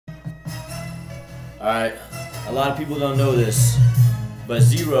Alright, a lot of people don't know this, but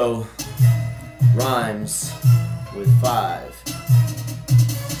 0 rhymes with 5.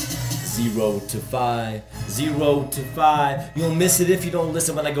 0 to 5, 0 to 5. You'll miss it if you don't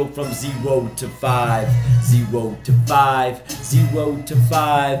listen when I go from 0 to 5. 0 to 5, 0 to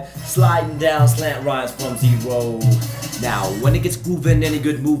 5. Sliding down slant rhymes from 0. Now, when it gets grooving, any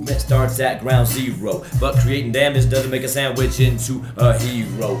good movement starts at ground zero. But creating damage doesn't make a sandwich into a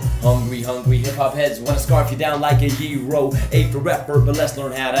hero. Hungry hip-hop heads wanna scarf you down like a hero. A for effort, but let's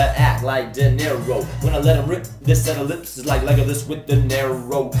learn how to act like De Niro. When I let them rip, this set of lips is like Legolas with the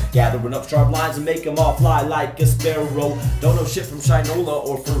narrow. Gathering up sharp lines and make them all fly like a sparrow. Don't know shit from Shinola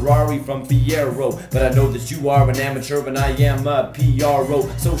or Ferrari from Fiero, but I know that you are an amateur and I am a PRO.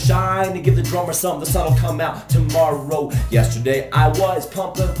 So shine and give the drummer something, the sun will come out tomorrow. Yesterday I was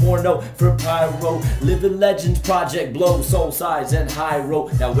pumping porno for pyro. Living legends, project blow, soul size and high roll.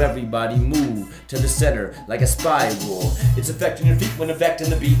 Now everybody move to the center like a spiral. It's affecting your feet when affecting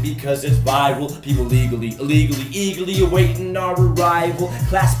the beat because it's viral. People eagerly awaiting our arrival.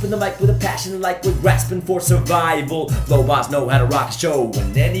 Clasping the mic with a passion like we're grasping for survival. Flowbots know how to rock a show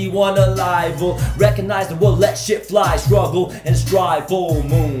when anyone alive will recognize that we'll let shit fly, struggle and strive. Full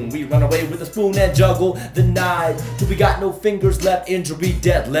moon, we run away with a spoon and juggle the knife till we got no fingers left, injury,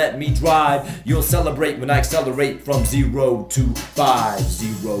 death, let me drive. You'll celebrate when I accelerate from 0 to 5.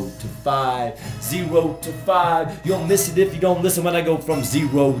 0 to 5, 0 to 5. You'll miss it if you don't listen when I go from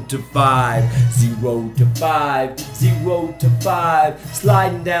 0 to 5. 0 to 5, 0 to 5.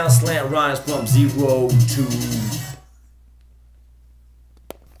 Sliding down slant rhymes from 0 to